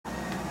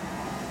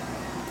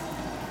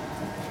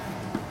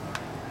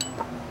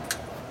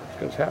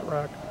his hat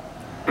rack.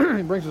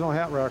 He brings his own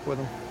hat rack with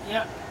him.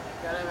 Yeah,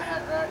 gotta have a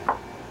hat rack.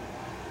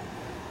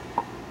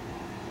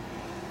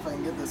 If I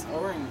can get this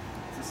O-ring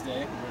to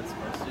stay where it's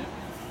supposed to.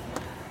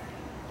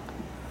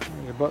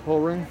 Your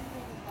butthole ring?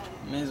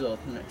 May as well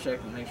check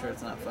and make sure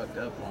it's not fucked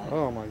up long.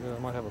 Oh my god,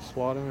 it might have a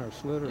slot in there, or a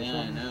slit or something.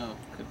 Yeah, I know.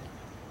 Could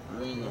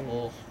ruin the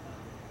whole.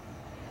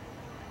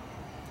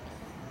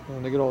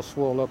 When they get all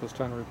swelled up, it's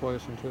time to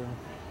replace them too.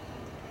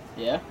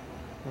 Yeah?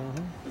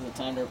 Is it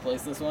time to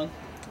replace this one?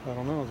 I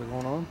don't know, is it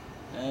going on?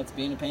 It's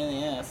being a pain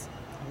in the ass.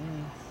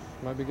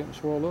 Might be getting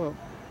swelled up.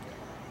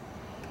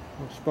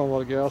 Spell a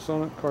lot of gas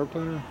on it, carb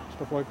cleaner,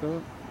 stuff like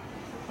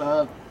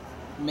that?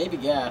 Maybe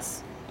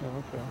gas. Oh,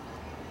 okay.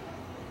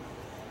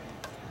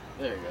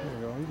 There you go. There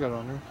you go, you got it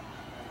on there.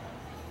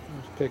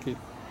 It's picky.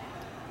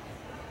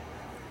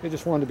 He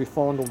just wanted to be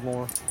fondled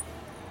more.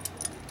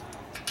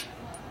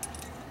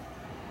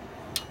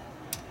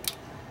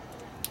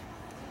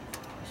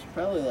 I should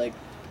probably like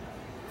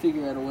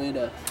figure out a way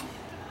to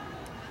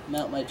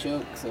mount my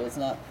choke so it's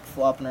not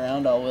flopping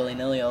around all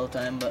willy-nilly all the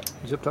time, but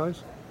Zip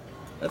ties?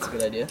 that's a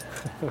good idea.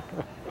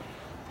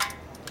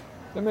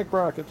 They make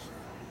brackets.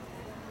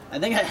 I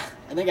think I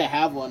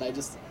have one. I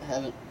just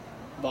haven't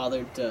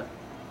bothered to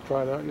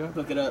Try it out yet?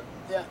 hook it up.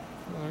 Yeah.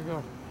 There you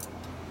go.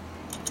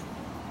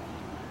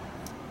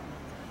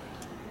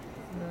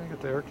 Yeah,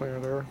 get the air cleaner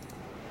there.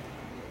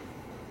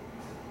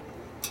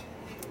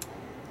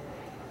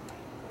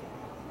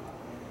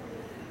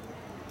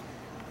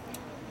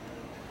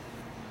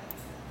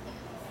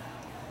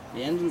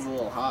 The engine's a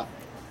little hot.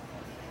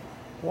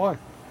 Why?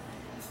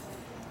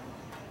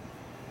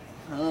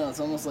 I don't know, it's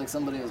almost like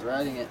somebody was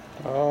riding it.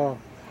 Oh.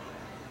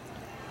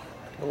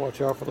 Gotta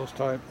watch out for those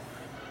type.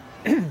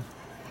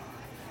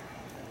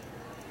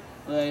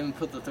 Well, I even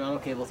put the throttle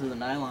cable through the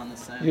nylon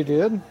this time. You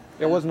did? Yeah.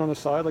 It wasn't on the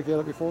side like you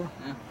had it before?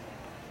 Yeah.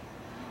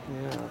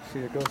 Yeah, see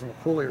it goes in the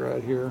pulley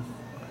right here.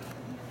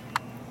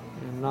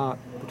 And not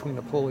between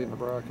the pulley and the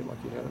bracket like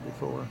you had it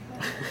before.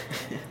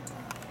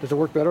 Does it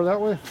work better that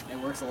way? It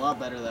works a lot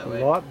better that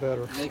way. A lot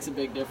better. It makes a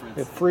big difference.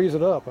 It frees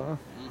it up, huh?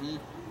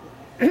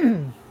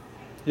 Mm-hmm.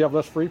 You have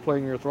less free play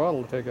in your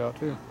throttle to take out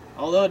too.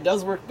 Although it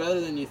does work better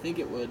than you think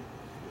it would.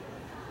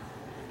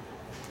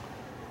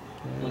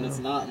 Yeah. When it's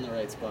not in the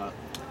right spot.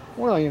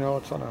 Well, you know,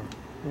 it's on a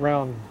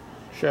round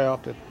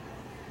shaft. It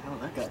Oh,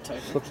 that got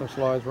tighter. slips and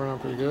slides around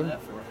pretty good.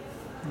 That for?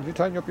 Did you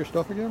tighten up your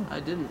stuff again? I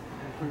didn't.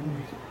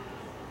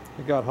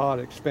 It got hot,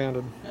 it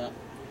expanded. Yeah.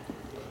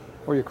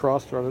 Or you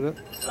cross-threaded it.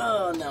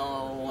 Oh,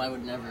 no, I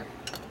would never.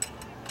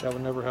 That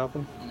would never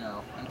happen.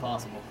 No,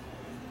 impossible.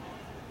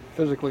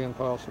 Physically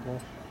impossible.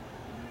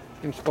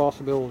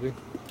 Impossibility.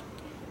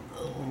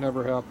 Would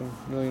never happen.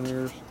 A million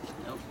years.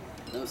 Nope.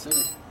 No, sir.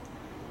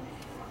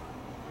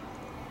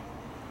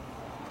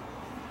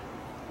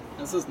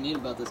 That's what's neat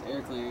about this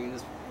air cleaner. You can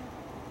just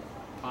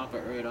pop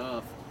it right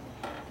off.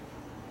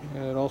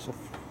 And it also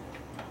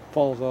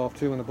falls off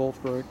too when the bolts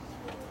break.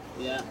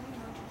 Yeah.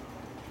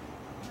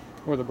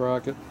 Or the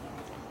bracket.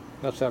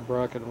 That's that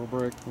bracket that will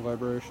break the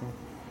vibration.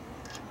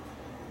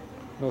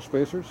 No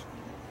spacers?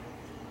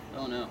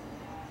 Oh, no.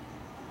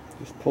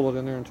 Just pull it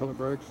in there until it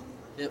breaks.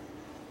 Yep.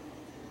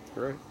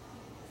 Great.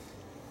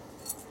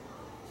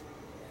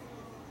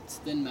 It's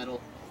thin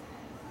metal.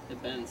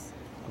 It bends.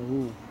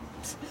 Ooh.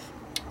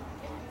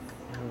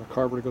 And the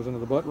carburetor goes into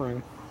the butt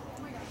ring.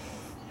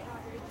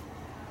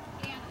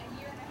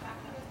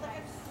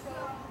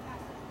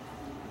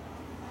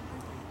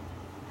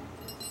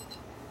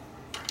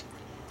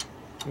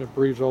 And it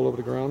breathes all over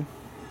the ground.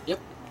 Yep.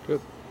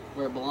 Good.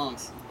 Where it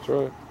belongs. That's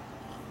right.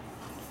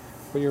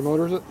 What year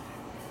motor is it?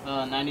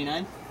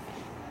 99.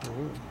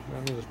 Ooh,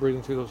 that means it's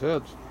breathing through those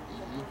heads.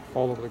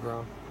 All over the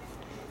ground.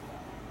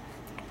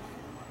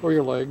 Or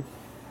your leg.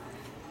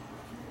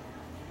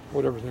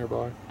 Whatever's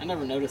nearby. I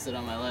never noticed it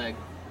on my leg.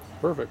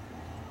 Perfect.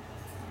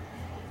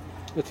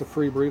 It's a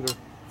free breather.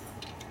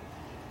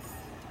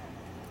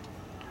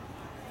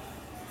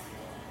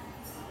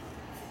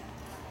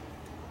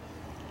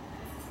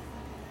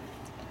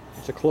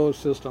 It's a closed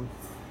system.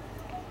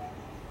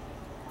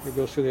 It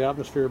goes through the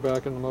atmosphere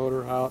back in the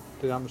motor, out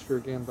the atmosphere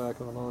again back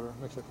in the motor.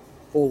 Makes a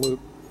full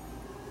loop.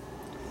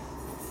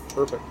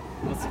 Perfect.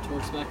 What's the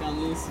torque spec on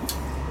these?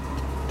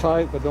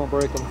 Tight, but don't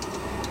break them.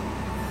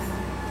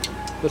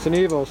 It's an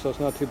Evo, so it's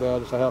not too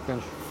bad. It's a 1/2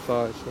 inch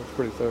size, so it's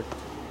pretty thick.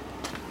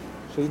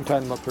 So you can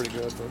tighten them up pretty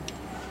good, but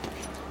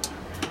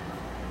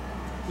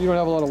you don't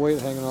have a lot of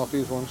weight hanging off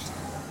these ones.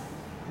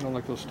 You don't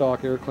like those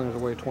stock air cleaners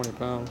that weigh 20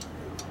 pounds.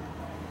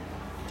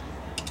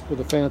 With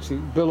a fancy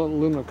billet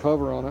aluminum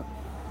cover on it.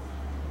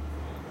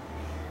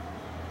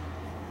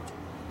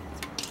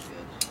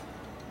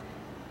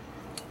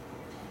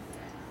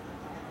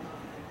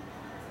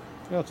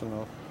 That's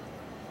enough.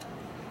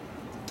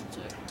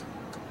 Check.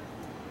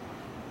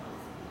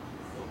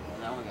 Oh,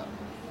 that one got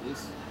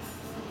loose.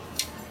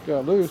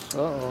 Got loose.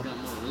 Uh-oh. Got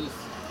more loose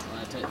when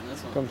I tighten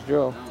this one. Comes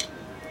Joe. No.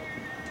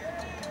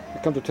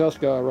 Here comes the test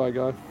guy, ride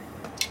guy.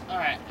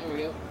 Alright, there we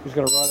go. He's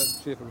going to ride it and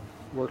see if it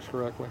works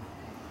correctly.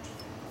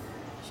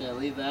 Should I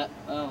leave that?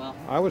 Oh well.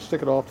 I would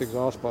stick it off the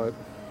exhaust pipe.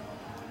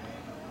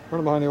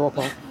 Run it behind the oil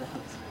pump.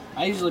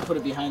 I usually put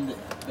it behind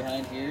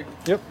here.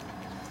 Yep.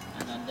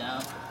 And then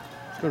down.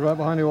 Go right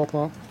behind the oil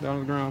pump, down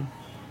to the ground.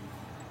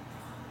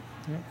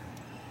 Yep.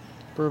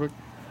 Perfect.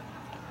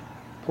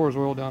 Pours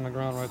oil down the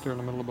ground right there in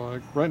the middle of the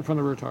bike. Right in front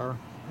of the rear tire.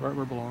 Right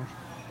where it belongs.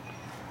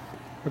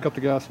 Hook up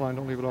the gas line,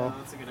 don't leave it off. Oh,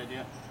 that's a good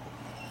idea.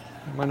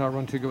 It might not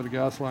run too good with the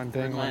gas line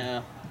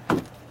dangling.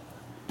 Did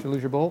you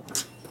lose your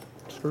bolt?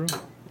 Screw?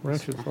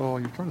 Wrenches. Oh,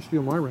 you're trying to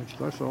steal my wrenches.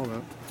 I saw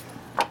that.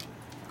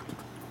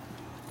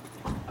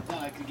 I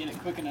thought I could get it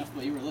quick enough,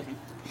 but you were looking.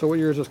 So what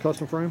year is this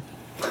custom frame?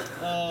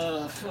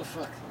 Oh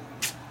fuck.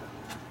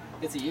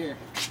 It's a year.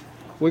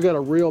 We got a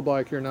real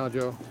bike here now,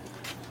 Joe.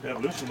 Yeah,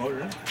 evolution motor,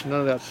 yeah. None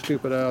of that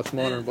stupid ass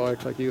modern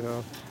bike like you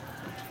have.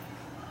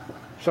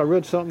 So I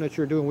read something that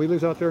you're doing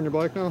wheelies out there on your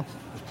bike now?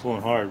 It's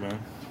pulling hard, man.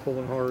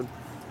 Pulling hard.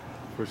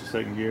 First and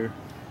second gear.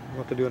 We'll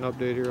have to do an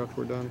update here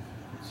after we're done.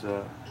 It's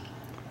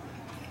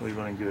really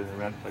running good.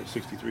 Around like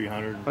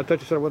 6,300. I thought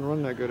you said it wasn't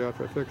running that good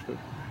after I fixed it.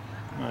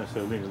 I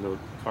said I think a little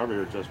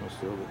carburetor adjustment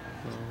still, but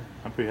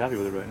I'm pretty happy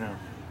with it right now.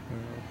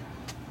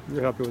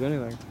 You're happy with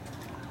anything.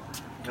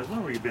 I was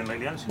wondering where you've been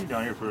lately. I haven't seen you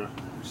down here for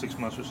 6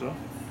 months or so.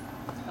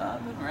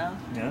 I've been around.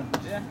 Yeah?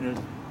 Yeah.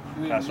 Yeah.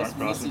 We Pass missed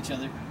crossing. each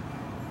other.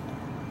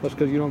 That's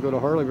because you don't go to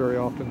Harley very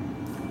often.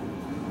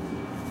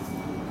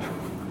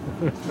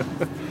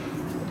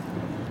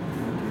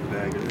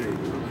 Bag of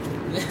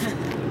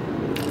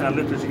eggs. How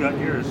lifters you got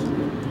in yours?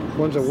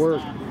 Ones that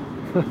work.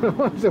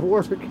 Ones that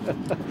work.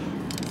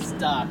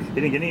 Stock. You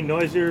didn't get any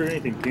noisier or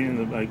anything cleaning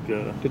the like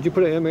Did you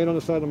put an M8 on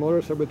the side of the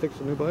motor so everybody thinks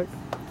it's a new bike?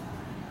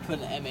 Put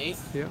an M8?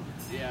 Yeah.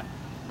 Yeah.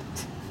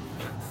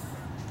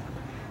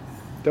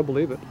 They'll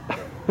believe it.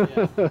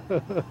 Yeah.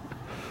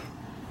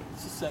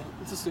 It's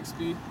a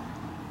 6-speed.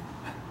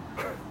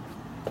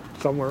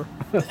 Somewhere.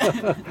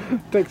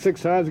 Takes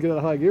 6 times to get out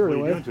of high gear what are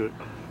you anyway. doing to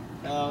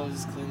it? I was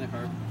just cleaning the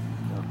carb.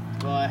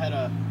 Well, I had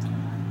a...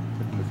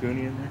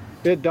 Mikuni in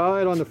there? It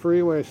died on the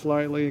freeway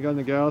slightly. You got in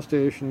the gas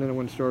station, then it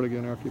wouldn't start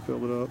again after you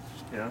filled it up.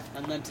 Yeah.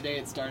 And then today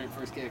it started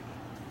first kick.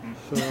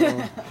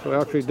 So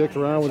after you dicked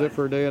around with it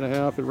for a day and a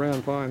half, it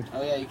ran fine.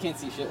 Oh yeah, you can't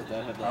see shit with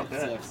that headlight. Not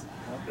bad. It sucks.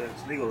 Not bad.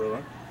 It's legal though,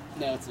 huh?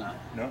 No, it's not.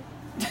 No?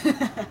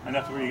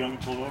 Enough to where you're going to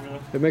be pulled over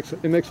though?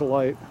 It makes a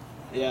light.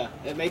 Yeah,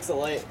 it makes a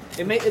light.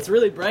 It's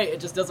really bright. It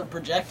just doesn't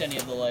project any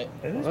of the light.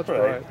 It is That's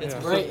bright. bright. It's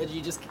Yeah. bright, and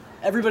you just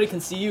everybody can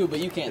see you, but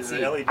you can't Is see.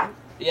 it LED?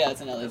 Yeah,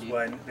 it's an That's LED.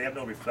 why they have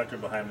no reflector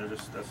behind them. They're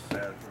just, that's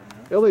sad for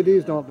them.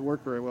 LEDs don't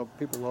work very well.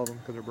 People love them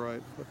because they're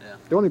bright. But Yeah.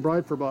 they're only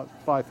bright for about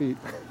 5 feet.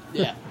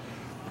 Yeah.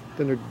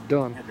 Then they're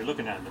done. If you're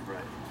looking at it, they're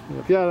bright.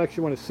 If you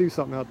actually want to see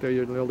something out there,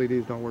 your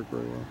LEDs don't work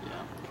very well. Yeah.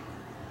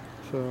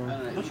 I So don't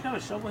know. Don't you have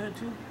a shovel head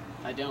too?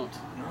 I don't.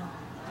 No?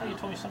 I thought you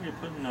told me something you're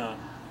putting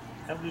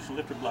evolution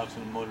lifter blocks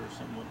in the motor or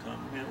something one time.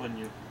 Yeah, it wasn't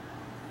you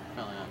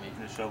Probably not me.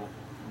 in a shovel.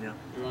 Yeah.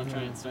 You want to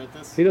try and start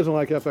this? he doesn't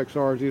like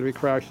FXRs either. He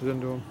crashes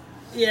into them.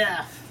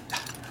 Yeah.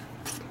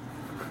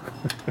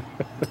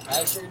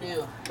 I sure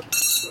do.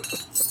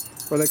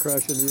 Or they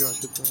crash into you, I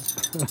should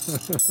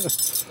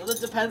say. Well, it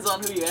depends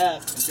on who you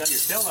ask. You've got your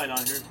tail light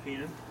on here,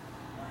 Keenan.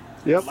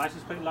 Yep.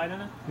 License plate light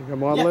in it? You got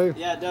Model A.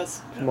 Yeah, it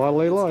does.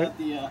 Model A It's light. got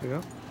the,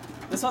 Yeah.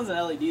 This one's an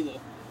LED though.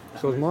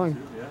 So is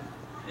mine. Yeah.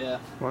 Yeah.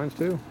 Mine's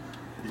too.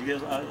 Did you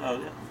get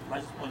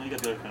license? Well, you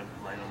got the other kind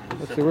of light on there.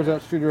 Let's see, where's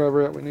that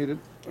screwdriver at we needed?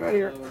 Right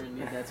here. Oh, we're gonna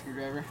need that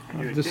screwdriver.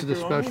 You're a This is the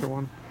kicker only? special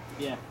one.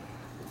 Yeah.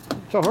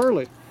 It's a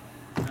Harley.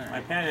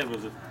 My panhead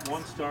was a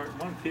one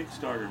kick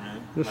starter,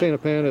 man. This ain't a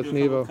Panda, it's I an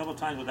do Evo. a couple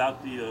times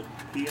without the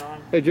key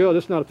on. Hey Joe,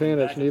 this is not a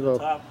Panda, it's Back an at the Evo.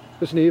 top.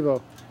 It's an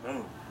Evo.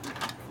 Boom.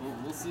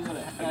 We'll see what I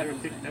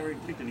happens. never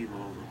kicked an Evo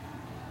over.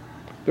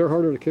 They're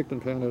harder to kick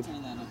than Pandas.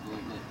 Turn that up a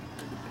little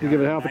bit. You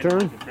give it half a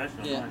turn? Compression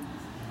on Yeah. mine.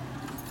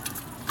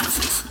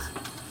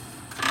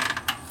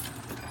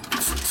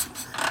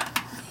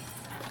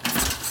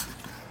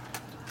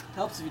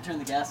 Helps if you turn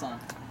the gas on.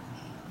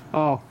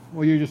 Oh,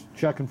 well you're just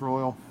checking for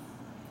oil.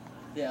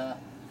 Yeah.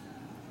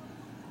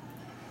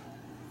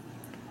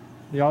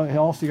 Yeah,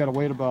 also you gotta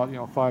wait about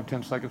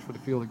 5-10 seconds for the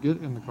fuel to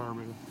get in the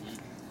carburetor.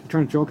 You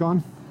turn the choke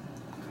on?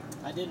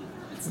 I didn't.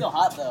 It's still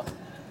hot though.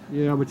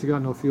 Yeah, but you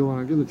got no fuel on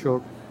it. Give the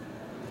choke.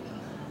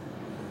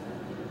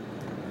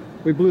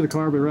 We blew the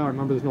carburetor out.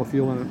 Remember, there's no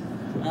fuel in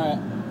it. All right.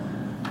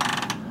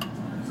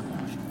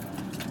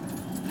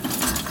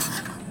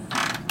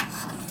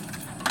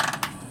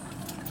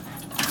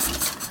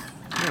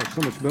 Yeah, it's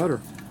so much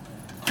better.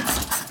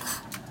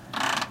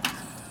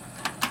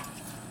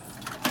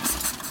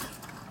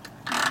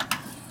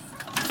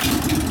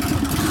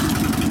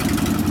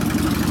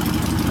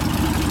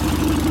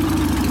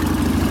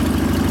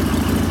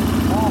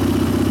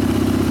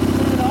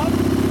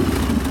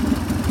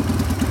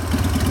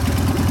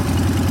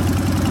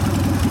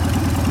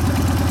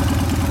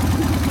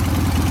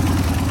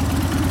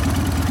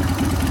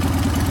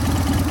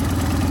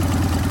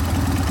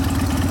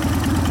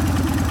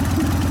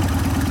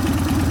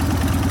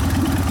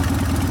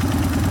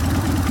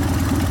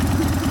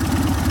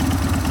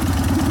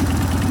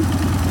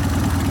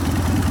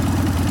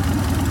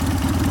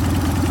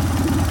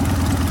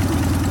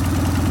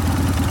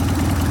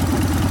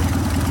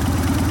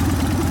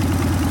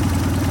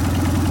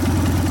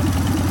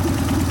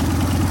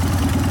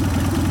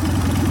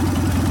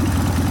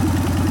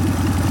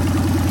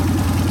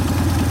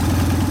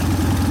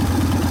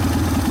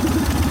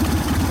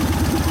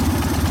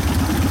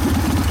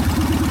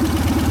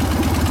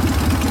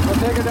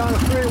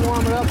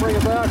 bring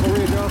it back, we'll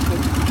readjust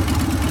it.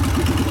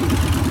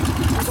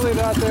 Just leave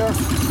that there.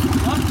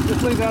 What?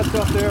 Just leave that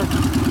stuff there.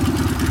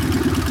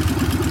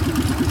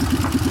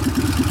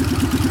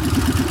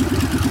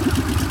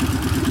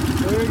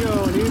 There you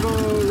go, an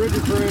Evo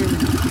rigid frame,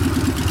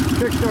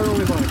 kickstart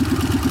only bike.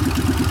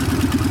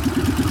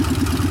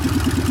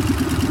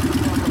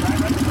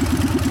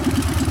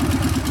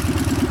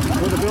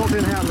 With a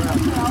built-in hat wrap.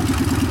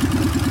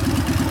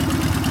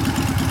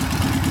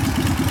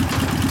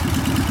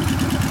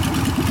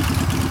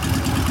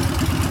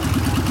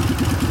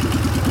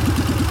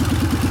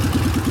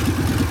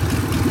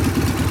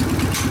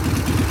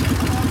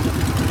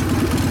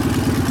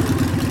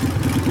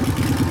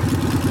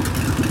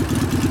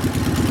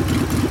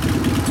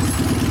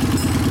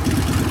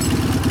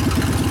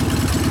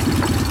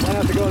 I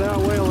have to go that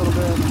way a little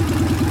bit.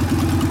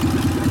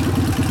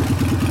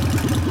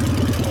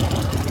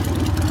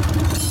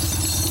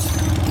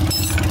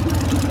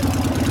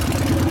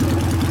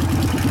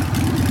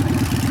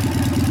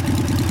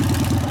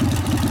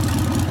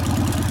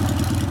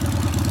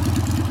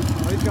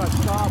 Oh, he's got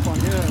stop on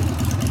his.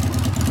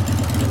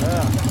 Look at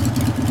that.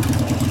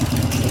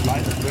 The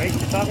lights are great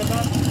you're talking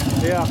about?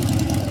 Yeah.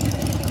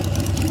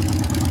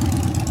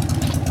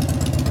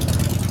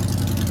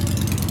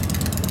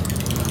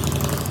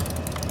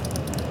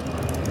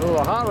 Oh,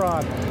 a hot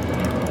rod.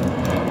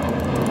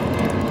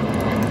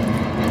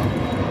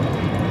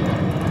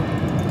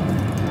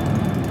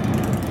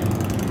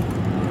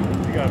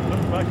 You got a flip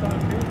flash on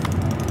it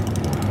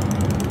too?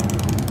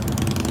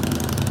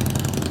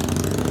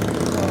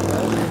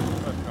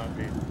 That's not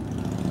big.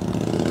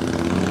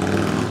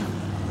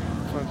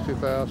 Runs too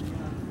fast.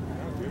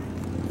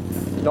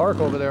 It's dark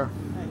over there.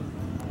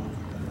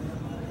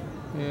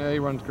 Yeah, he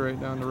runs great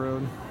down the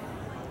road.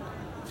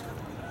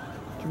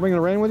 Did you bring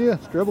the rain with you?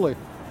 It's dribbly.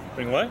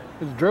 Bring what?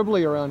 It's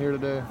dribbly around here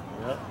today.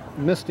 Yeah.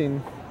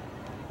 Misting.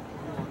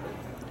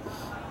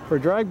 For a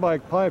drag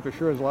bike pipe, it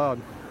sure is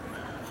loud.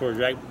 For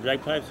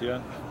drag pipes,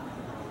 yeah.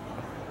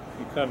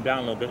 You cut them down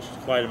a little bit, just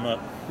quiet them up.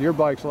 Your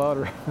bike's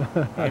louder.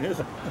 It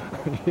is.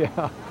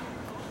 Yeah.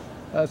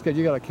 That's good.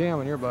 You got a cam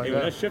on your bike. Hey,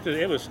 when I shifted,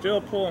 it was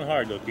still pulling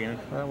hard though, Keenan.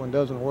 That one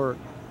doesn't work.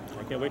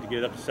 I can't wait to get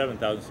it up to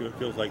 7,000, see what it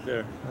feels like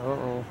there.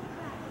 Uh-oh.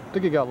 I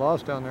think he got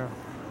lost down there.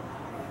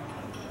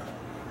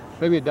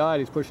 Maybe it died.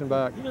 He's pushing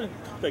back. You know,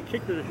 that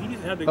kicker, he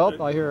needs to have the,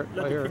 Oh, I hear it.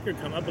 let I hear the it. kicker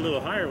come up a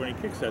little higher when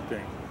he kicks that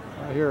thing.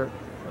 I hear it.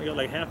 I got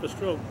like half a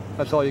stroke.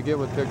 That's all you get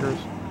with kickers.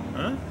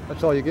 Huh?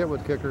 That's all you get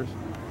with kickers.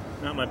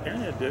 Not my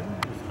panhead didn't.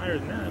 It was higher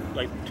than that.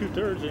 Like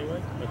 2/3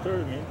 anyway. A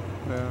third, I mean.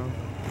 Yeah.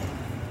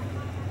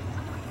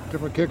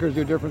 Different kickers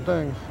do different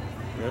things.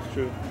 That's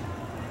true.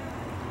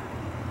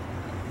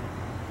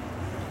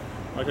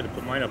 I had to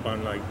put mine up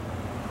on like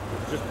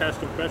just past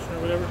compression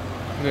or whatever.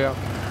 Yeah.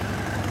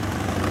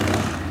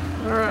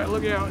 All right,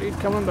 look out. He's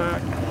coming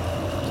back.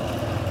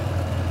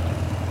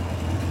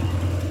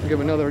 Give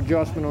another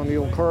adjustment on the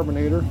old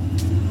carbonator.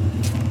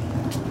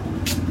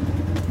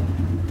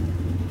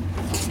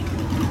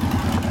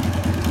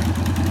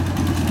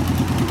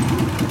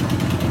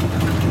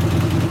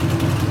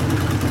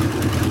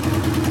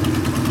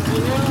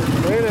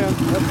 Straight in.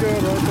 That's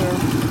good right there.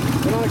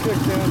 Put on a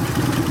kickstand.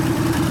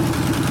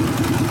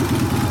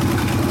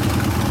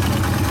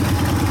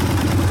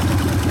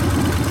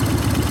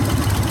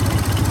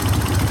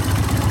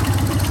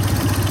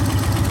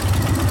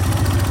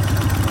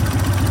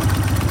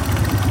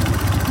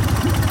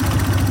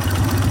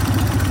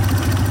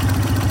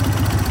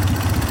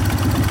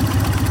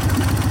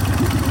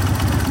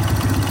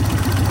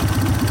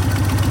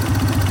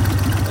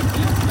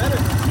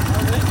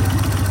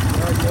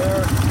 Right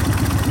there.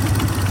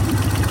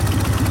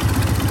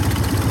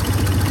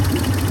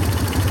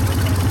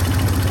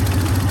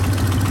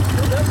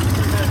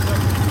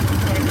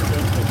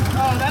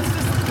 Oh, that's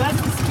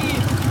the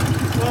speed.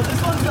 Well,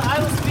 this one's the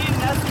idle speed,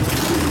 and that's the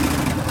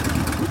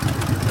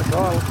speed.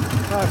 All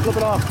right, flip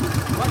it off.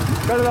 What?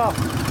 Cut it off.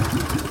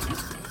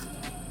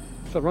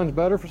 So it runs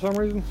better for some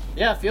reason?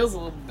 Yeah, it feels a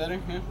little better.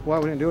 Yeah. Why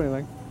we didn't do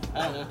anything?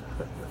 I don't know.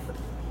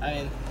 I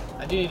mean,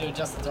 I do need to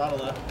adjust the throttle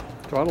though.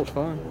 Throttle's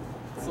fine.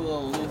 It's a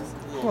little loose,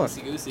 What?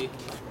 loosey-goosey.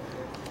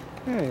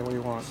 Hey, what do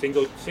you want?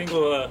 Single That's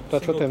single what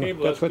they.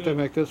 cable. That's what they good.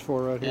 make this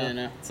for right Yeah, I here.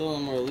 know. It's a little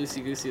more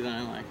loosey-goosey than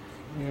I like.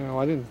 You know,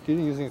 I didn't. You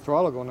didn't use any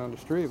throttle going down the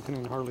street. We couldn't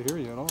even hardly hear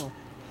you at all.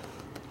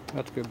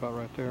 That's good about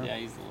right there. Yeah, I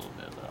used a little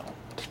bit of throttle.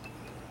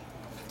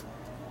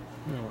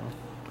 Oh,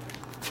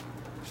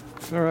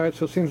 well. All right,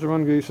 so it seems to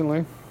run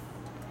decently.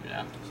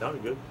 Yeah.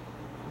 Sounded good.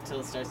 Until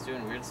it starts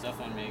doing weird stuff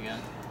on me again.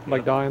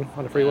 Like dying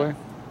on the freeway. Yeah,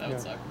 that would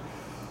Yeah. suck.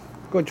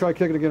 Go ahead and try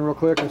kick it again real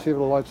quick and see if it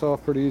lights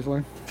off pretty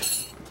easily.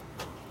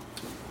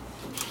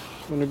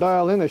 When they're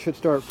dialed in, they should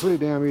start pretty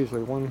damn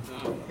easily. One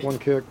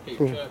kick, Hit your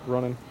boom, truck.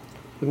 running.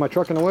 Is my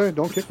truck in the way?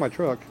 Don't kick my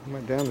truck. You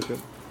might damage it.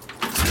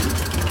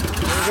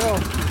 There we go.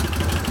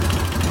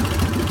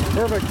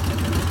 Perfect.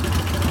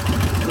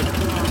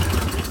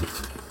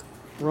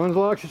 Runs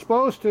like you're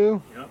supposed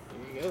to. Yep.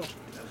 There you go.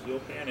 That's the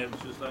old panhead.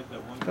 It's just like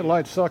that one. That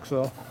light sucks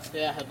though.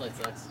 Yeah, headlight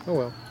sucks. Oh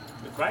well.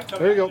 The bright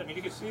There you go. I mean,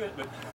 you can see it, but.